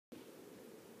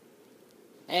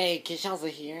Hey, Kishalza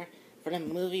here for the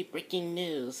movie breaking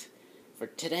news. For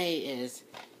today is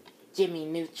Jimmy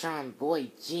Neutron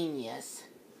Boy Genius.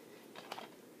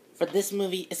 For this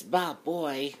movie, it's about a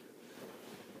boy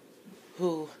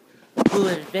who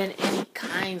invent any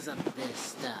kinds of this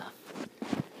stuff.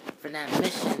 For that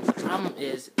mission, the problem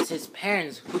is it's his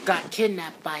parents who got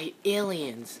kidnapped by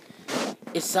aliens.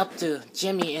 It's up to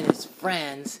Jimmy and his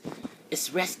friends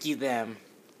to rescue them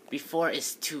before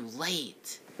it's too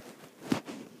late.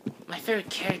 My favorite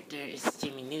character is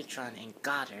Jimmy Neutron and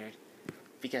Goddard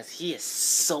because he is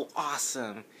so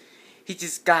awesome. He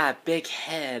just got a big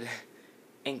head.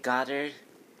 And Goddard,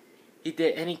 he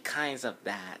did any kinds of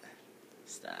that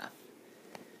stuff.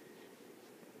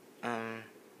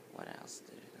 What else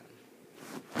did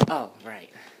he do? Oh,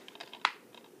 right.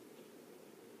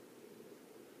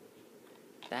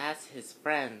 That's his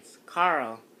friends,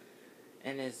 Carl,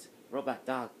 and his robot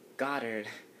dog, Goddard.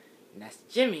 And that's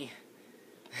Jimmy.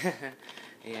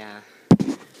 Yeah.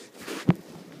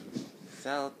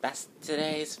 So that's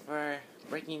today's for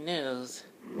breaking news.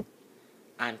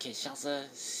 I'm Kid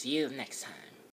Shelsa. See you next time.